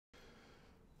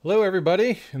Hello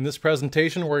everybody. In this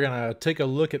presentation we're going to take a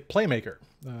look at Playmaker.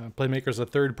 Playmaker is a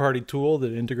third-party tool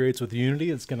that integrates with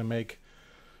Unity. It's going to make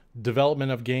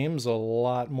development of games a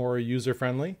lot more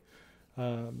user-friendly.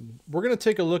 We're going to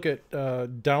take a look at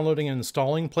downloading and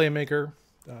installing Playmaker.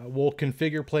 We'll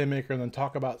configure Playmaker and then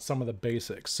talk about some of the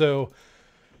basics. So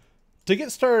to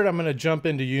get started, I'm going to jump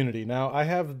into Unity. Now I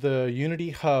have the Unity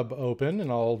Hub open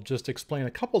and I'll just explain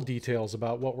a couple details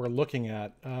about what we're looking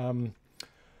at.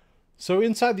 So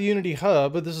inside the Unity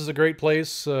Hub, this is a great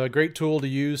place, a great tool to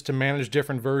use to manage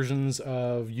different versions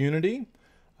of Unity,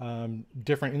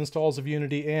 different installs of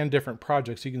Unity, and different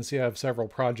projects. You can see I have several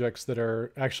projects that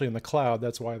are actually in the cloud.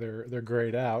 That's why they're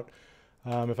grayed out.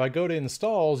 If I go to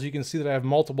installs, you can see that I have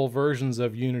multiple versions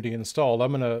of Unity installed.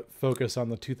 I'm going to focus on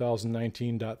the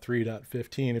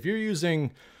 2019.3.15. If you're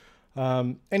using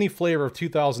any flavor of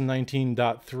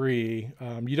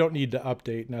 2019.3, you don't need to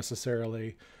update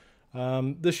necessarily.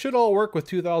 This should all work with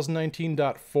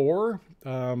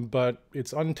 2019.4, but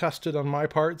it's untested on my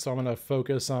part, so I'm going to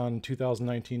focus on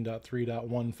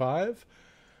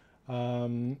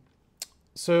 2019.3.15.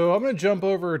 So I'm going to jump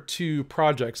over to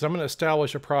projects. I'm going to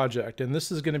establish a project, and this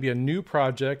is going to be a new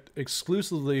project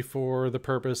exclusively for the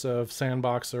purpose of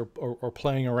sandbox or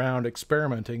playing around,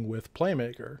 experimenting with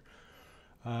Playmaker.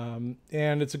 And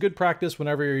it's a good practice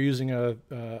whenever you're using a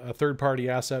third-party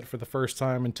asset for the first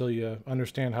time until you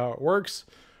understand how it works.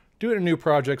 Do it in a new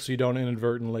project so you don't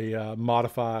inadvertently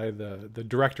modify the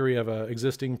directory of an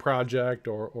existing project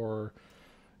or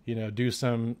do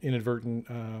some inadvertent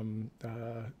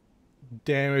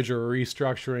damage or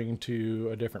restructuring to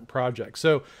a different project.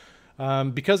 So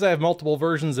because I have multiple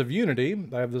versions of Unity,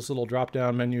 I have this little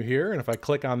drop-down menu here, and if I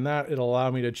click on that, it'll allow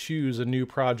me to choose a new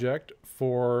project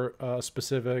for a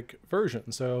specific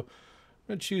version. So I'm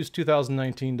going to choose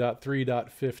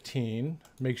 2019.3.15,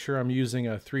 make sure I'm using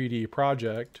a 3D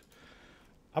project.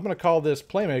 I'm going to call this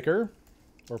Playmaker,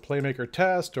 or Playmaker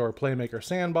Test, or Playmaker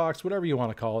Sandbox, whatever you want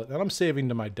to call it, and I'm saving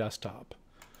to my desktop.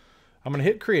 I'm going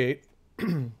to hit Create.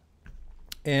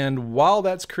 And while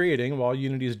that's creating, while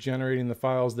Unity is generating the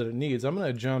files that it needs, I'm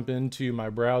going to jump into my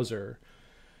browser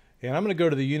and I'm going to go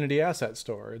to the Unity Asset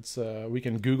Store. We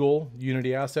can Google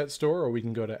Unity Asset Store, or we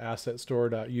can go to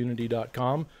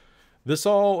assetstore.unity.com. This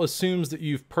all assumes that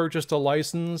you've purchased a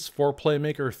license for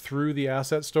Playmaker through the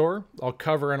Asset Store. I'll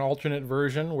cover an alternate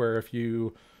version where if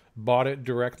you bought it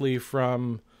directly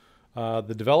from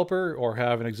the developer or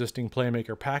have an existing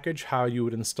Playmaker package, how you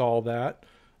would install that.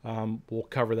 We'll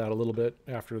cover that a little bit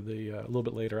after a little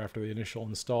bit later after the initial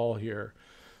install here.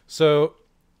 So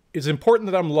it's important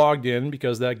that I'm logged in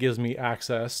because that gives me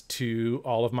access to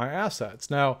all of my assets.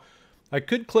 Now, I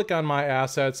could click on my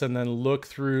assets and then look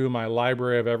through my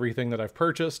library of everything that I've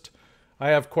purchased. I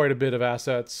have quite a bit of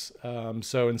assets.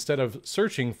 So instead of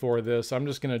searching for this, I'm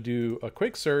just going to do a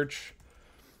quick search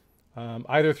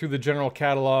either through the general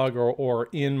catalog or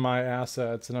in my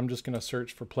assets, and I'm just going to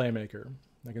search for Playmaker.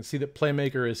 I can see that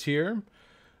Playmaker is here.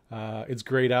 It's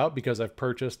grayed out because I've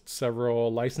purchased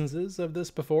several licenses of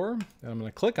this before. And I'm going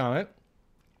to click on it.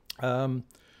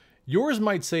 Yours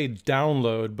might say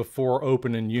download before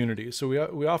open in Unity. So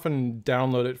we often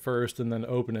download it first and then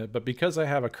open it. But because I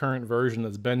have a current version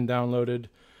that's been downloaded,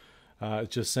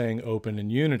 it's just saying open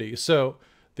in Unity. So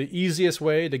the easiest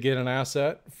way to get an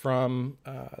asset from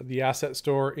the asset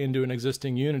store into an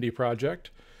existing Unity project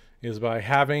is by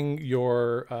having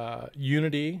your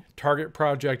Unity target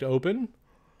project open,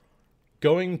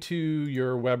 going to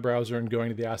your web browser and going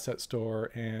to the asset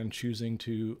store and choosing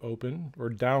to open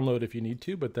or download if you need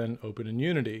to, but then open in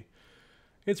Unity.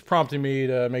 It's prompting me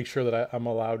to make sure that I'm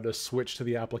allowed to switch to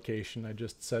the application. I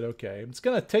just said, okay. It's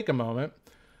going to take a moment.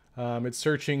 It's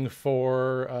searching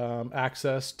for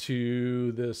access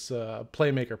to this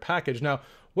Playmaker package. Now,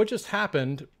 what just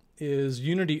happened is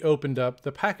Unity opened up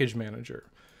the package manager.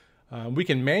 We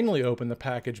can manually open the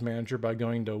package manager by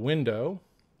going to Window,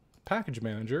 Package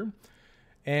Manager,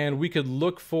 and we could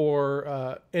look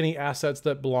for any assets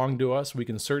that belong to us. We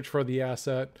can search for the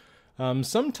asset.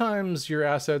 Sometimes your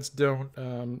assets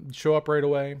don't show up right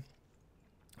away.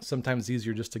 Sometimes it's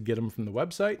easier just to get them from the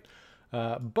website.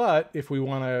 But if we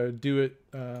want to do it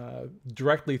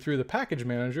directly through the package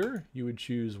manager, you would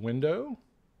choose Window,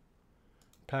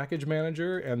 Package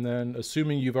Manager, and then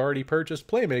assuming you've already purchased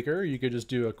Playmaker, you could just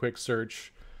do a quick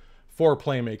search for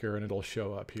Playmaker and it'll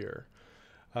show up here.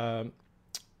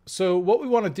 So what we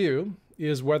want to do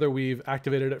is whether we've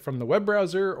activated it from the web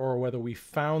browser or whether we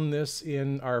found this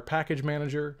in our package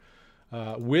manager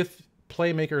with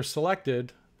Playmaker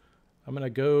selected, I'm going to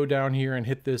go down here and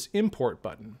hit this import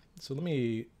button. So let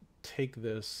me take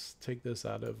this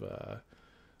out of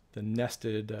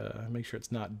nested, make sure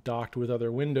it's not docked with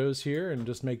other windows here, and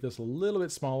just make this a little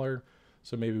bit smaller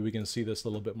so maybe we can see this a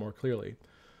little bit more clearly.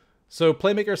 So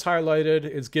Playmaker's highlighted.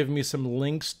 It's giving me some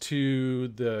links to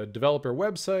the developer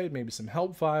website, maybe some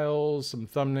help files, some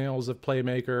thumbnails of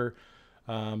Playmaker,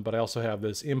 but I also have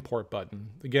this import button.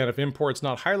 Again, if import's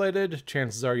not highlighted,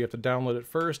 chances are you have to download it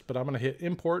first, but I'm going to hit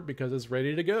import because it's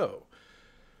ready to go.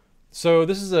 So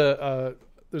this is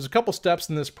there's a couple steps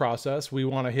in this process. We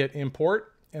want to hit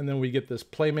import, and then we get this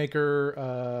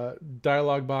Playmaker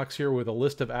dialog box here with a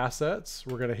list of assets.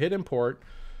 We're going to hit import.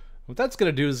 What that's going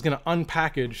to do is it's going to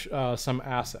unpackage some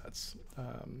assets.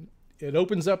 It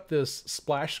opens up this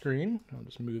splash screen. I'll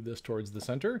just move this towards the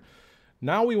center.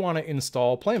 Now we want to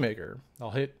install Playmaker.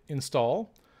 I'll hit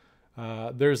install.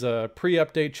 There's a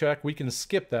pre-update check. We can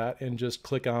skip that and just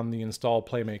click on the install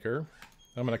Playmaker.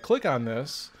 I'm going to click on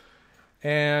this,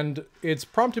 and it's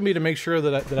prompted me to make sure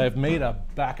that I've made a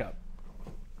backup.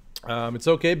 It's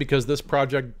okay because this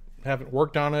project, haven't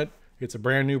worked on it. It's a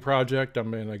brand new project. I'm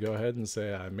going to go ahead and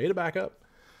say I made a backup.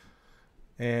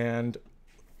 And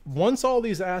once all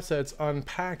these assets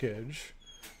unpackage,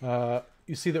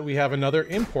 you see that we have another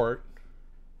import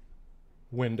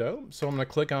window. So I'm going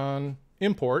to click on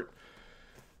import.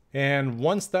 And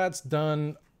once that's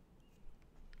done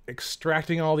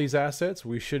extracting all these assets,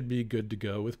 we should be good to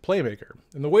go with Playmaker.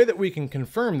 And the way that we can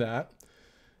confirm that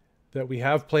we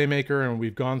have Playmaker and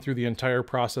we've gone through the entire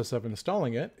process of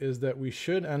installing it, is that we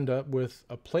should end up with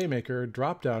a Playmaker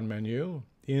drop-down menu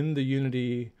in the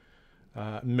Unity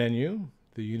menu,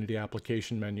 the Unity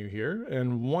application menu here.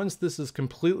 And once this is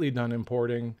completely done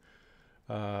importing,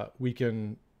 we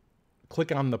can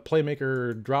click on the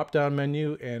Playmaker drop-down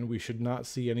menu and we should not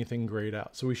see anything grayed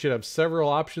out. So we should have several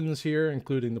options here,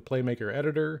 including the Playmaker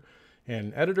Editor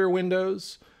and editor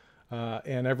windows.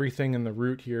 And everything in the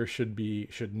root here should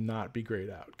not be grayed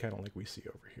out, kind of like we see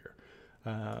over here.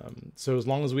 So as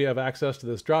long as we have access to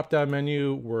this drop-down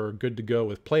menu, we're good to go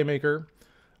with Playmaker.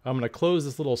 I'm going to close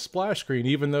this little splash screen,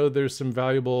 even though there's some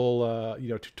valuable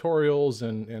tutorials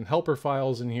and helper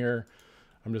files in here.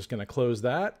 I'm just going to close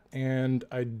that, and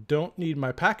I don't need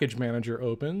my package manager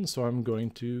open, so I'm going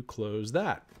to close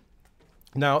that.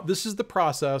 Now, this is the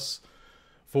process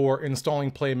for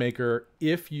installing Playmaker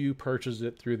if you purchase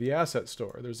it through the asset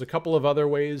store. There's a couple of other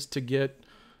ways to get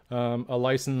a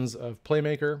license of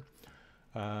Playmaker.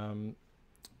 The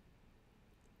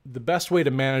best way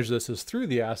to manage this is through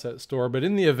the asset store, but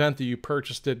in the event that you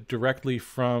purchased it directly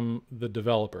from the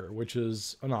developer, which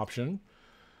is an option,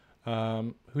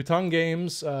 Hutong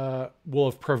Games will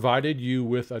have provided you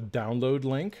with a download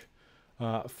link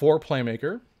for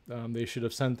Playmaker. They should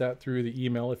have sent that through the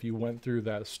email if you went through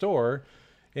that store.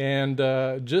 And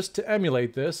just to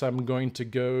emulate this, I'm going to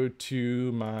go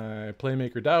to my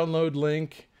Playmaker download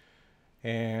link,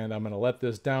 and I'm going to let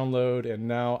this download, and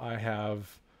now I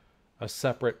have a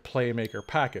separate Playmaker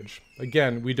package.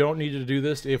 Again, we don't need to do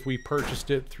this if we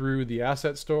purchased it through the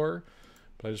asset store,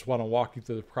 but I just want to walk you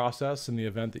through the process in the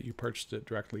event that you purchased it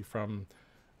directly from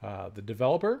the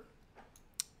developer.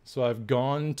 So I've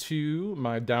gone to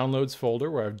my downloads folder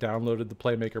where I've downloaded the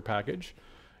Playmaker package.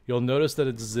 You'll notice that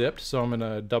it's zipped, so I'm going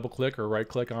to double click or right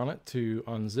click on it to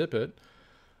unzip it.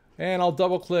 And I'll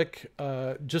double click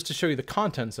just to show you the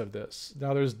contents of this.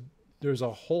 Now there's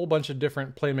a whole bunch of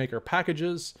different Playmaker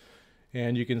packages,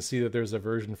 and you can see that there's a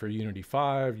version for Unity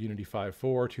 5, Unity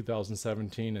 5.4,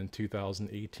 2017, and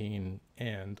 2018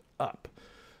 and up.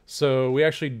 So we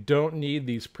actually don't need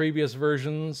these previous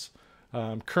versions.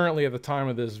 Currently, at the time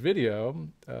of this video,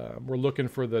 we're looking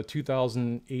for the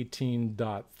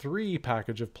 2018.3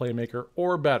 package of Playmaker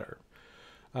or better.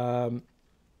 So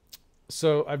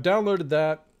I've downloaded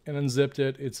that and unzipped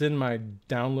it. It's in my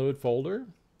download folder.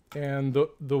 And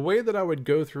the way that I would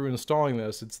go through installing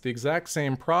this, it's the exact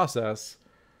same process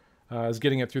as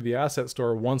getting it through the asset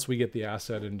store once we get the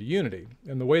asset into Unity.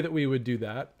 And the way that we would do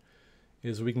that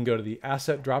is we can go to the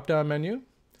asset drop-down menu,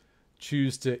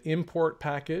 choose to import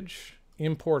package,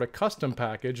 import a custom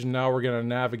package, and now we're going to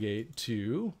navigate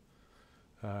to,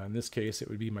 in this case, it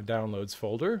would be my downloads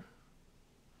folder,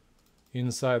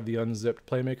 inside the unzipped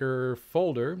Playmaker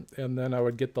folder, and then I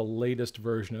would get the latest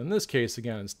version. In this case,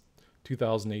 again, it's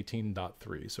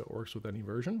 2018.3, so it works with any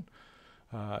version.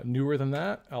 Newer than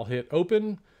that, I'll hit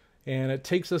open, and it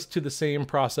takes us to the same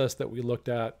process that we looked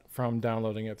at from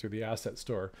downloading it through the asset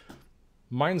store.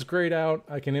 Mine's grayed out.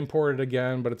 I can import it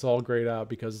again, but it's all grayed out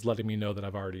because it's letting me know that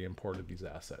I've already imported these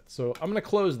assets. So I'm going to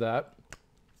close that.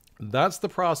 That's the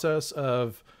process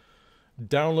of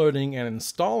downloading and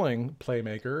installing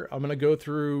Playmaker. I'm going to go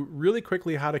through really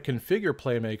quickly how to configure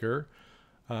Playmaker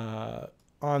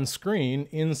on screen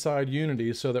inside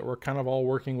Unity so that we're kind of all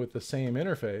working with the same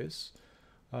interface.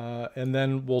 And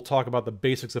then we'll talk about the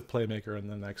basics of Playmaker in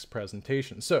the next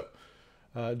presentation. So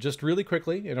just really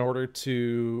quickly, in order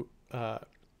to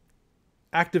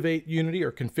activate Unity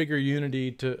or configure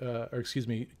Unity to,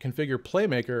 configure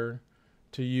Playmaker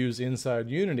to use inside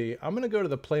Unity, I'm going to go to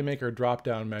the Playmaker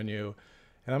drop-down menu,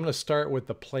 and I'm going to start with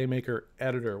the Playmaker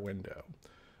Editor window.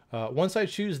 Once I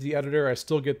choose the editor, I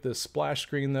still get this splash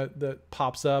screen that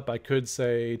pops up. I could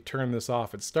say turn this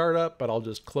off at startup, but I'll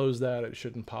just close that. It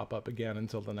shouldn't pop up again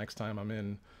until the next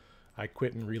time I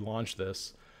quit and relaunch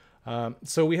this.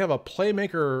 So we have a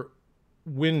Playmaker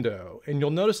window, and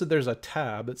you'll notice that there's a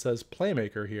tab that says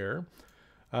Playmaker here.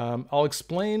 I'll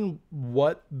explain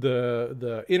what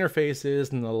the interface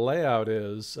is and the layout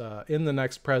is in the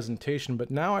next presentation,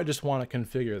 but now I just want to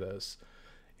configure this.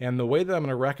 And the way that I'm going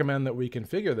to recommend that we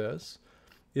configure this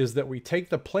is that we take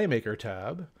the Playmaker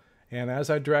tab, and as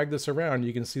I drag this around,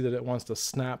 you can see that it wants to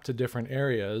snap to different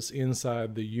areas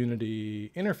inside the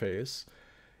Unity interface.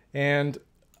 And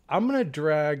I'm going to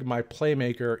drag my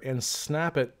Playmaker and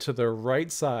snap it to the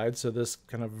right side, so this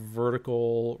kind of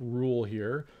vertical rule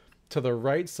here, to the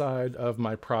right side of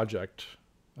my project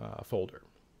folder,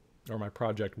 or my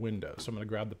project window. So I'm going to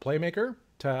grab the Playmaker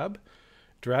tab,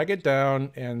 drag it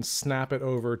down, and snap it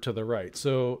over to the right.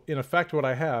 So in effect, what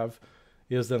I have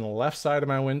is on the left side of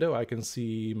my window, I can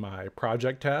see my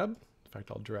project tab. In fact,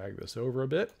 I'll drag this over a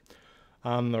bit.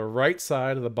 On the right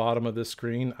side of the bottom of this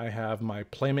screen, I have my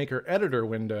Playmaker Editor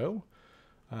window,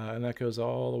 and that goes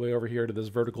all the way over here to this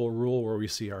vertical rule where we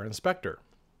see our inspector.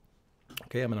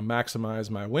 Okay, I'm going to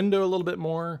maximize my window a little bit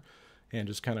more and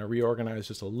just kind of reorganize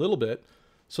just a little bit.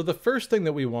 So the first thing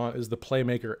that we want is the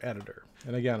Playmaker Editor.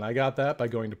 And again, I got that by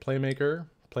going to Playmaker,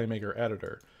 Playmaker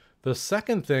Editor. The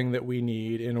second thing that we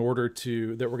need in order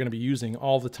to, that we're going to be using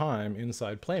all the time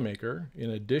inside Playmaker,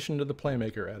 in addition to the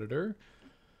Playmaker Editor,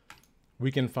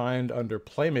 we can find under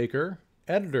Playmaker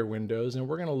Editor windows, and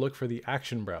we're going to look for the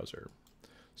Action Browser.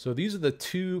 So these are the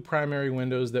two primary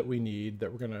windows that we need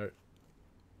that we're going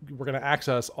to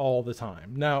access all the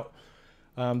time. Now,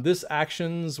 this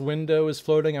Actions window is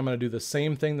floating. I'm going to do the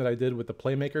same thing that I did with the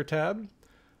Playmaker tab.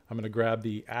 I'm going to grab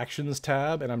the Actions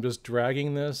tab, and I'm just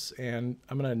dragging this, and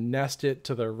I'm going to nest it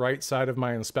to the right side of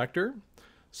my inspector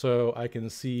so I can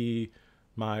see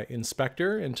my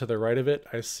inspector, and to the right of it,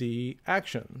 I see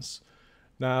Actions.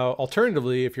 Now,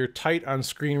 alternatively, if you're tight on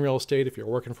screen real estate, if you're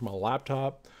working from a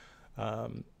laptop,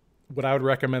 what I would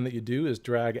recommend that you do is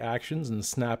drag Actions and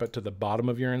snap it to the bottom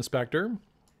of your inspector,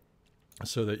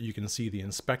 so that you can see the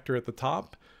inspector at the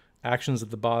top, Actions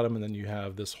at the bottom, and then you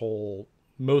have this whole,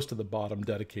 most of the bottom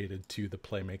dedicated to the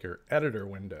Playmaker Editor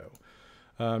window.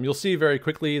 You'll see very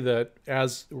quickly that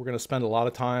as we're going to spend a lot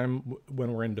of time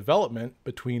when we're in development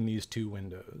between these two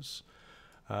windows.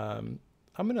 I'm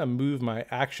going to move my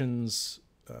Actions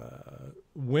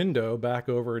window back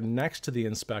over next to the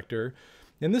inspector.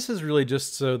 And this is really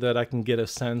just so that I can get a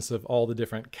sense of all the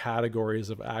different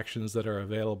categories of actions that are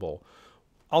available.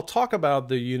 I'll talk about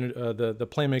the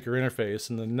Playmaker interface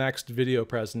in the next video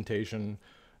presentation,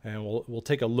 and we'll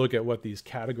take a look at what these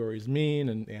categories mean,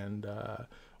 and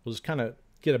we'll just kind of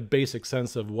get a basic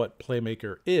sense of what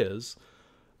Playmaker is.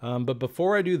 But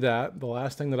before I do that, the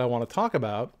last thing that I want to talk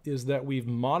about is that we've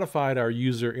modified our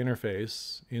user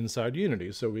interface inside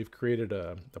Unity. So we've created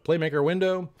a Playmaker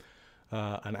window,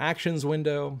 an Actions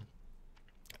window,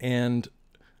 and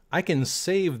I can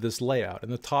save this layout. In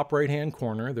the top right-hand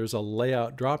corner, there's a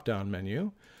layout drop-down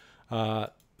menu.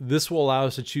 This will allow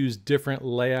us to choose different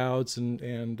layouts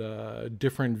and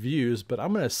different views, but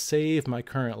I'm going to save my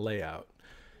current layout.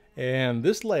 And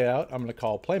this layout I'm going to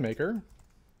call Playmaker,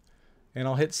 and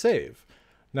I'll hit save.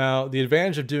 Now, the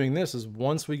advantage of doing this is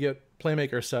once we get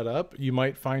Playmaker set up, you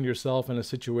might find yourself in a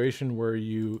situation where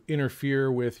you interfere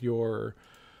with your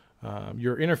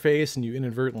interface and you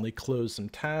inadvertently close some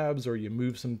tabs, or you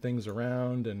move some things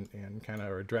around and kind of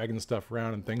are dragging stuff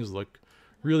around and things look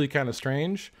really kind of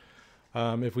strange.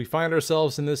 If we find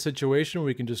ourselves in this situation,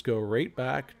 we can just go right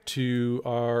back to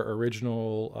our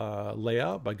original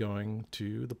layout by going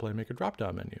to the Playmaker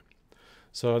drop-down menu.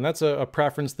 So, and that's a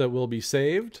preference that will be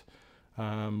saved.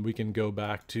 We can go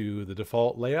back to the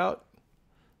default layout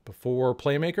before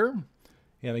Playmaker.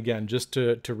 And again, just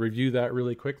to review that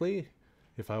really quickly,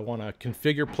 if I want to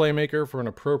configure Playmaker for an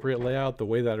appropriate layout, the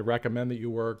way that I recommend that you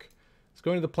work is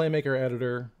going to the Playmaker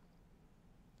Editor,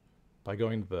 by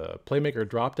going to the Playmaker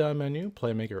drop-down menu,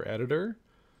 Playmaker Editor.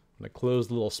 I'm going to close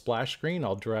the little splash screen.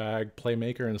 I'll drag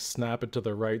Playmaker and snap it to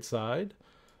the right side.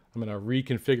 I'm going to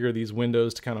reconfigure these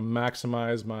windows to kind of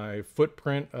maximize my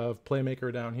footprint of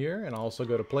Playmaker down here, and also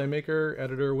go to Playmaker,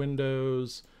 Editor,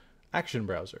 Windows, Action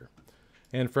Browser.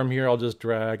 And from here, I'll just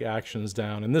drag actions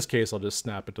down. In this case, I'll just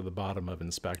snap it to the bottom of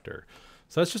Inspector.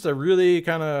 So that's just a really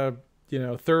kind of,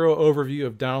 thorough overview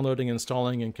of downloading,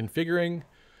 installing, and configuring.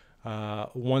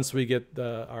 Once we get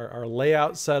our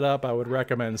layout set up, I would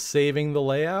recommend saving the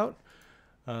layout.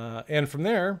 And from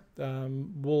there,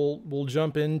 we'll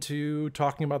jump into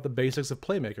talking about the basics of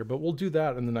Playmaker, but we'll do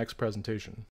that in the next presentation.